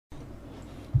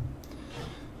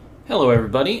Hello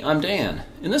everybody, I'm Dan.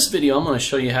 In this video I'm going to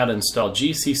show you how to install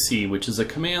GCC, which is a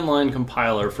command line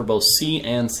compiler for both C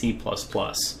and C++.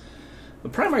 The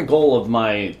primary goal of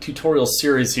my tutorial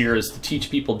series here is to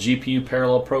teach people GPU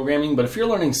parallel programming, but if you're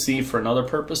learning C for another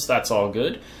purpose, that's all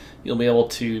good. You'll be able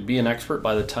to be an expert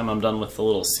by the time I'm done with the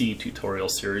little C tutorial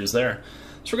series there.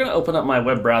 So we're going to open up my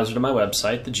web browser to my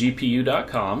website,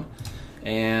 thegpu.com.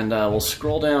 And we'll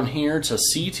scroll down here to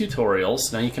C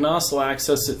Tutorials. Now you can also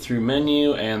access it through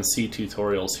Menu and C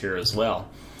Tutorials here as well.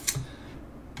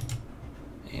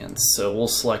 And so we'll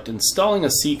select Installing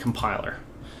a C Compiler.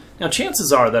 Now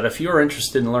chances are that if you're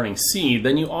interested in learning C,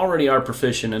 then you already are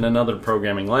proficient in another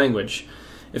programming language.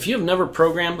 If you have never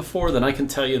programmed before, then I can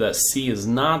tell you that C is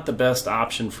not the best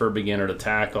option for a beginner to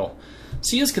tackle.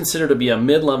 C is considered to be a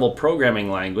mid-level programming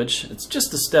language. It's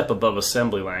just a step above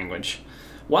assembly language.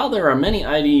 While there are many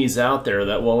IDEs out there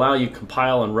that will allow you to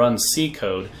compile and run C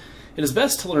code, it is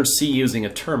best to learn C using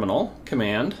a terminal,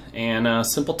 command, and a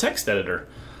simple text editor.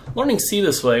 Learning C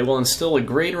this way will instill a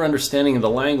greater understanding of the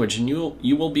language, and you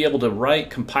will be able to write,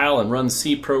 compile, and run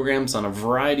C programs on a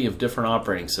variety of different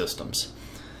operating systems.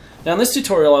 Now in this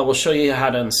tutorial I will show you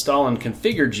how to install and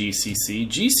configure GCC.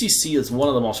 GCC is one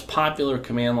of the most popular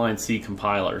command line C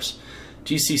compilers.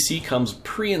 GCC comes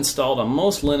pre-installed on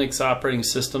most Linux operating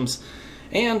systems,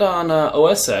 and on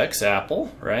OS X,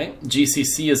 Apple, right?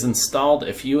 GCC is installed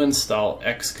if you install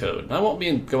Xcode. And I won't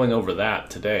be going over that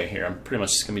today here. I'm pretty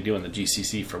much just going to be doing the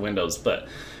GCC for Windows. But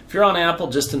if you're on Apple,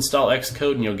 just install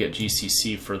Xcode and you'll get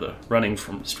GCC for the running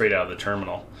from straight out of the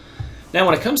terminal. Now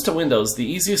when it comes to Windows, the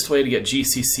easiest way to get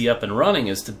GCC up and running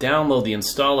is to download the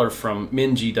installer from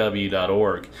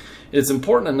mingw.org. It is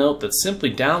important to note that simply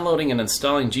downloading and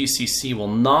installing GCC will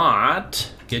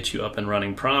not get you up and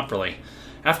running properly.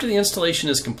 After the installation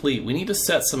is complete, we need to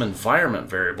set some environment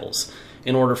variables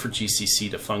in order for GCC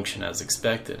to function as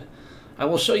expected. I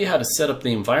will show you how to set up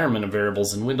the environment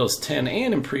variables in Windows 10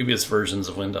 and in previous versions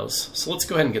of Windows. So let's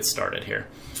go ahead and get started here.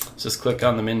 So just click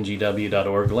on the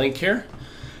mingw.org link here.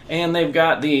 And they've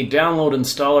got the download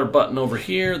installer button over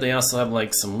here. They also have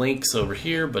like some links over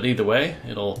here, but either way,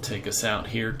 it'll take us out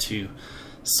here to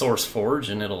SourceForge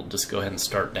and it'll just go ahead and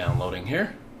start downloading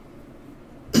here.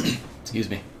 Excuse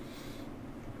me.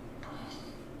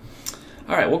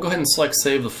 Alright, we'll go ahead and select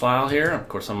Save the File here. Of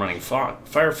course, I'm running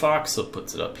Firefox, so it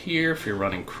puts it up here. If you're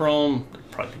running Chrome, it'll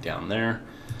probably be down there.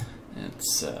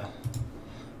 It's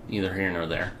neither here nor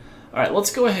there. Alright,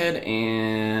 let's go ahead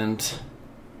and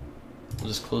we'll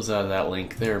just close out of that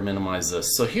link there, minimize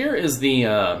this. So here is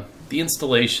the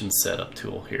installation setup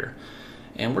tool here.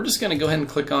 And we're just going to go ahead and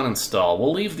click on Install.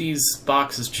 We'll leave these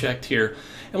boxes checked here.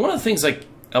 And one of the things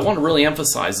I want to really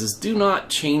emphasize is do not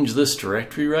change this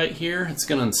directory right here. It's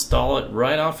going to install it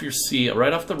right off your C,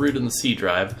 right off the root in the C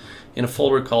drive in a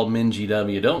folder called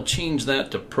mingw. Don't change that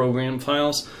to program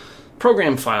files.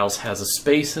 Program files has a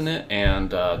space in it,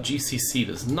 and GCC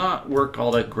does not work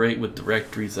all that great with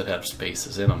directories that have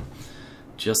spaces in them.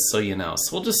 Just so you know.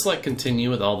 So we'll just select continue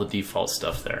with all the default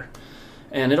stuff there.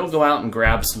 And it'll go out and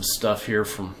grab some stuff here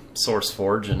from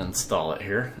SourceForge and install it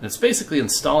here. And it's basically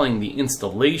installing the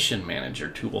installation manager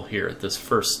tool here at this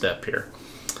first step here.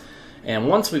 And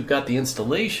once we've got the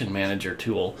installation manager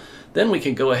tool, then we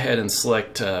can go ahead and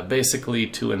select basically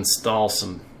to install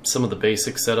some of the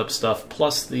basic setup stuff.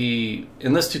 Plus in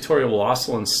this tutorial we'll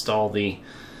also install the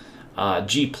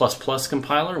G++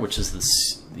 compiler, which is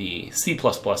the C++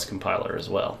 compiler as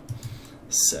well.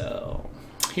 So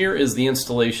here is the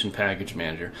installation package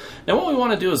manager. Now what we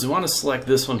want to do is we want to select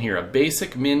this one here, a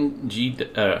basic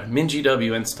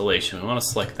MinGW installation. We want to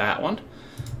select that one,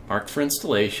 mark for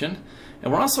installation,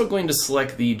 and we're also going to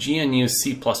select the GNU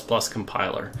C++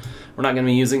 compiler. We're not going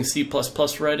to be using C++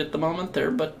 right at the moment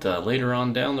there, but later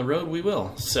on down the road we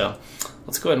will. So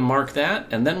let's go ahead and mark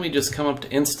that, and then we just come up to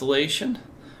installation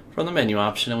from the menu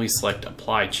option and we select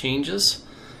apply changes.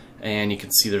 And you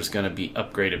can see there's going to be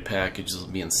upgraded packages will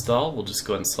be installed. We'll just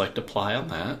go ahead and select apply on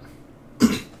that.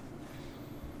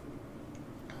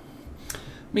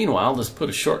 Meanwhile, just put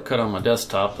a shortcut on my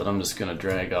desktop that I'm just going to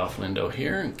drag off window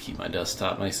here and keep my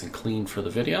desktop nice and clean for the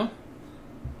video.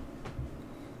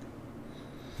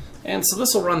 And so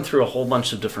this will run through a whole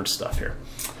bunch of different stuff here.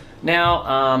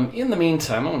 Now, in the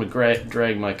meantime, I'm going to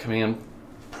drag my command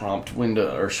prompt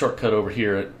window or shortcut over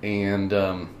here,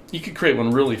 and you can create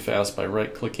one really fast by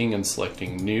right-clicking and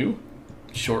selecting New,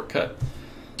 Shortcut,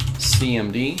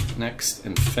 CMD, Next,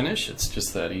 and Finish. It's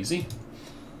just that easy.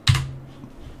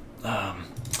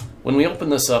 When we open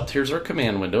this up, here's our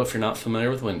command window. If you're not familiar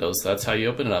with Windows, that's how you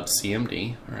open it up,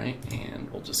 CMD. All right, and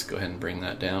we'll just go ahead and bring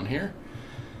that down here.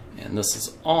 And this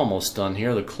is almost done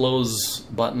here. The close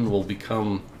button will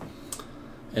become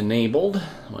enabled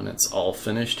when it's all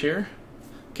finished here.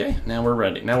 Okay, now we're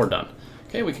ready. Now we're done.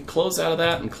 Okay, we can close out of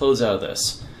that and close out of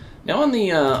this. Now on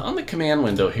the command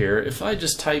window here, if I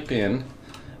just type in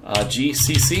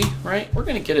GCC, right, we're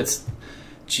going to get its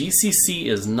GCC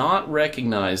is not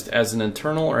recognized as an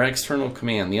internal or external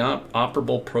command, the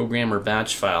operable program or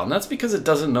batch file, and that's because it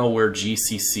doesn't know where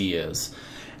GCC is.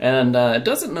 And it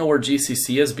doesn't know where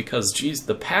GCC is because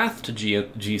the path to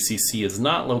GCC is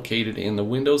not located in the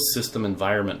Windows System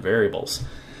Environment variables.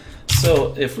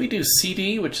 So if we do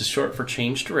CD, which is short for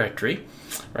change directory,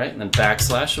 right, and then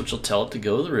backslash, which will tell it to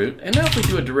go to the root, and now if we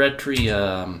do a directory,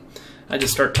 I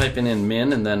just start typing in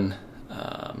min and then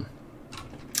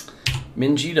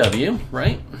min-gw,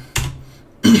 right?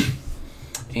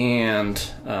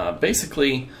 And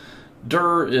basically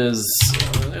dir is,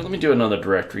 let me do another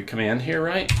directory command here,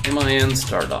 right? min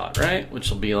star dot, right? Which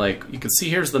will be like, you can see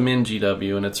here's the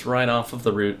min-gw and it's right off of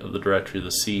the root of the directory,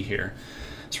 the C here.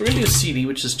 So we're going to do CD,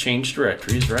 which is change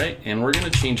directories, right? And we're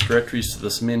going to change directories to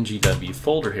this min-gw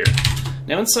folder here.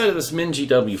 Now inside of this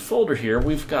min-gw folder here,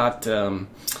 we've got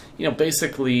you know,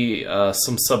 basically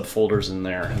some subfolders in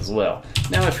there as well.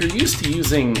 Now if you're used to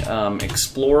using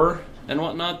Explorer and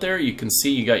whatnot there, you can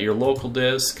see you got your local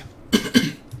disk,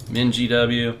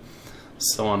 min-gw,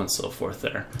 so on and so forth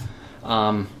there.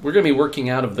 We're going to be working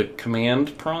out of the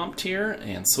command prompt here,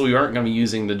 and so we aren't going to be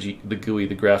using the GUI,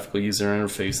 the graphical user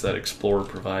interface that Explorer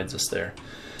provides us there.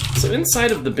 So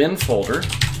inside of the bin folder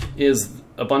is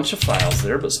a bunch of files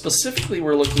there, but specifically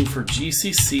we're looking for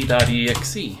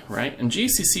gcc.exe, right? And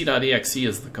gcc.exe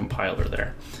is the compiler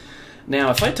there.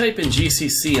 Now if I type in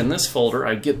gcc in this folder,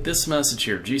 I get this message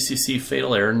here, gcc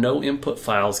fatal error, no input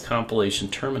files, compilation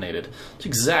terminated. It's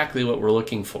exactly what we're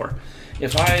looking for.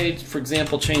 If I, for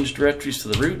example, change directories to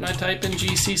the root and I type in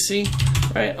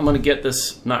gcc, right, I'm going to get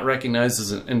this not recognized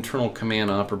as an internal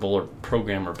command operable or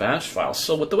program or bash file.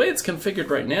 So with the way it's configured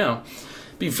right now,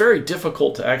 be very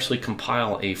difficult to actually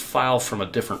compile a file from a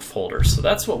different folder. So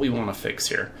that's what we want to fix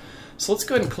here. So let's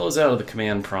go ahead and close out of the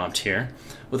command prompt here.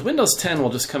 With Windows 10, we'll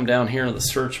just come down here in the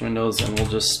search windows and we'll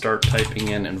just start typing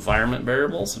in environment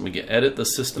variables, and we get edit the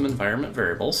system environment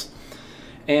variables.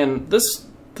 And this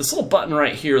little button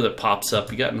right here that pops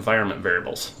up, you got environment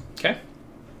variables. Okay?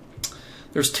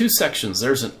 There's two sections.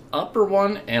 There's an upper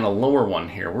one and a lower one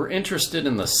here. We're interested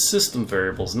in the system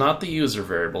variables, not the user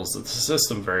variables, the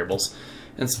system variables,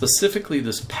 and specifically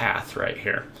this path right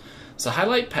here. So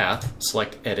highlight path,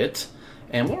 select edit,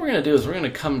 and what we're going to do is we're going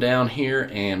to come down here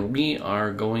and we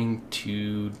are going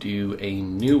to do a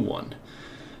new one.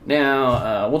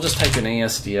 Now we'll just type in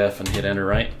ASDF and hit enter,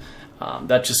 right?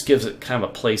 That just gives it kind of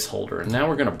a placeholder, and now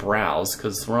we're going to browse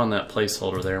because we're on that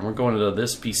placeholder there, and we're going to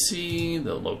this PC,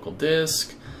 the local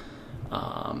disk,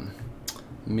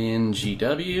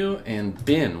 min-gw, and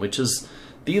bin, which is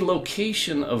the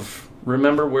location of,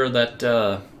 remember where that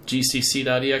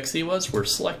gcc.exe was? We're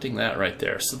selecting that right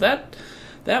there. So that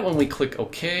when we click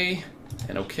OK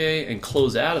and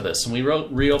close out of this, and we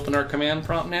reopen our command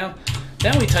prompt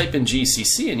now we type in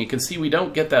GCC, and you can see we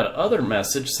don't get that other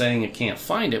message saying it can't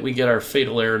find it. We get our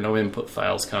fatal error, no input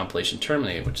files, compilation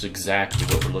terminated, which is exactly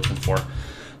what we're looking for.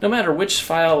 No matter which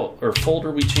file or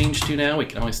folder we change to now, we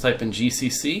can always type in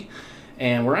GCC,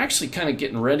 and we're actually kind of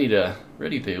getting ready to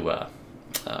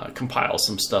compile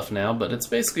some stuff now, but it's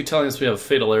basically telling us we have a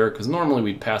fatal error because normally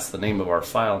we'd pass the name of our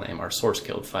file name, our source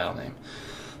code file name.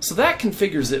 So that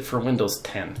configures it for Windows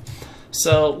 10.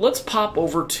 So let's pop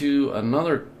over to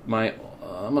another,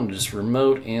 I'm going to just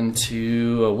remote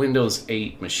into a Windows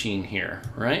 8 machine here,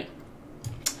 right?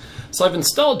 So I've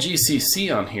installed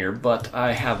GCC on here, but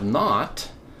I have not,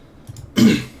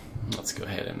 let's go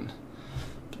ahead and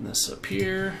open this up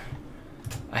here.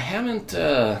 I haven't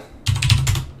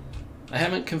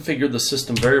configured the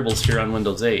system variables here on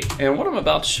Windows 8, and what I'm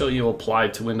about to show you apply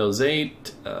to Windows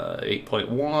 8,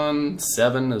 8.1,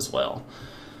 7 as well,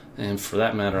 and for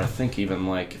that matter I think even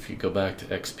like if you go back to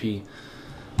XP,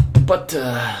 but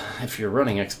if you're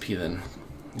running XP then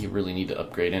you really need to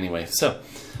upgrade anyway. So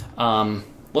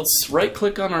let's right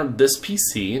click on this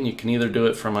PC, and you can either do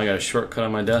it from, I got a shortcut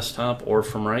on my desktop, or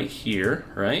from right here,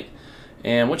 right?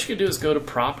 And what you can do is go to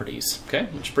Properties, okay,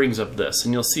 which brings up this,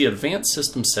 and you'll see Advanced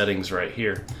System Settings right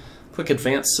here. Click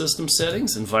Advanced System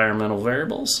Settings, Environmental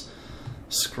Variables,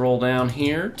 scroll down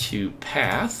here to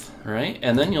Path, right,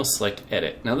 and then you'll select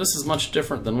Edit. Now this is much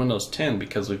different than Windows 10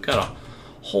 because we've got a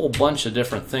whole bunch of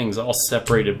different things all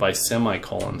separated by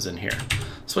semicolons in here.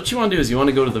 So what you want to do is you want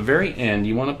to go to the very end,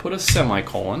 you want to put a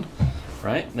semicolon,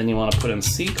 right, then you want to put in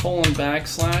C:/min-gw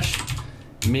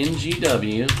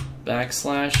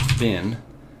 /bin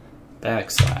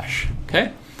 /.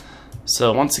 Okay,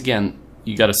 so once again,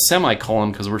 you got a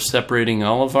semicolon because we're separating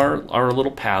all of our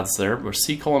little paths there. We're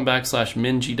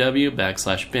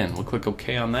c:\min_gw/bin. We'll click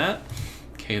OK on that.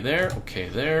 OK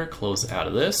there, close out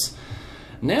of this.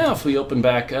 Now if we open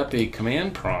back up a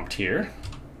command prompt here,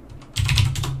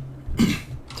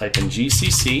 type in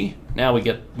GCC, now we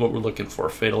get what we're looking for,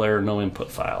 fatal error, no input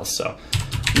files. So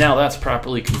now that's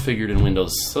properly configured in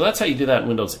Windows. So that's how you do that in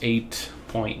Windows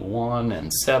 8.1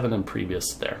 and 7 and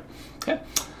previous there. Okay,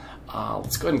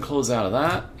 let's go ahead and close out of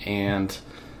that, and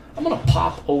I'm going to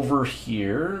pop over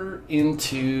here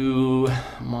into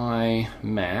my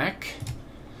Mac,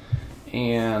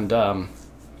 and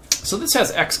so this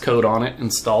has Xcode on it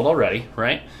installed already,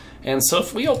 right? And so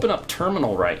if we open up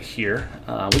terminal right here,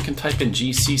 we can type in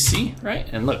GCC, right?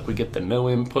 And look, we get the no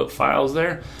input files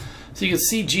there. So you can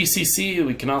see GCC,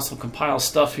 we can also compile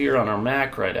stuff here on our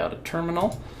Mac right out of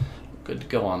terminal. Good to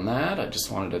go on that. I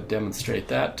just wanted to demonstrate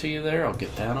that to you there. I'll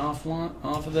get that off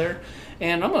of there.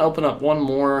 And I'm going to open up one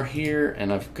more here,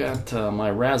 and I've got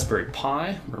my Raspberry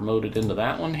Pi remoted into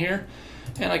that one here.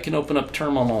 And I can open up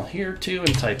terminal here too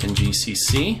and type in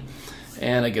GCC.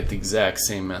 And I get the exact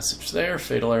same message there.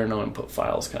 Fatal error, no input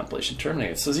files, compilation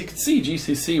terminated. So as you can see,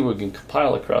 GCC, we can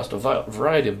compile across a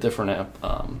variety of different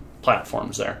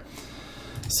platforms there.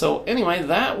 So anyway,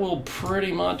 that will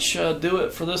pretty much do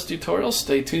it for this tutorial.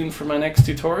 Stay tuned for my next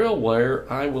tutorial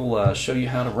where I will show you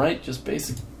how to write just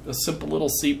a simple little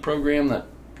C program that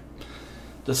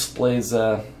displays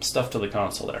stuff to the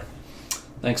console there.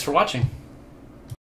 Thanks for watching.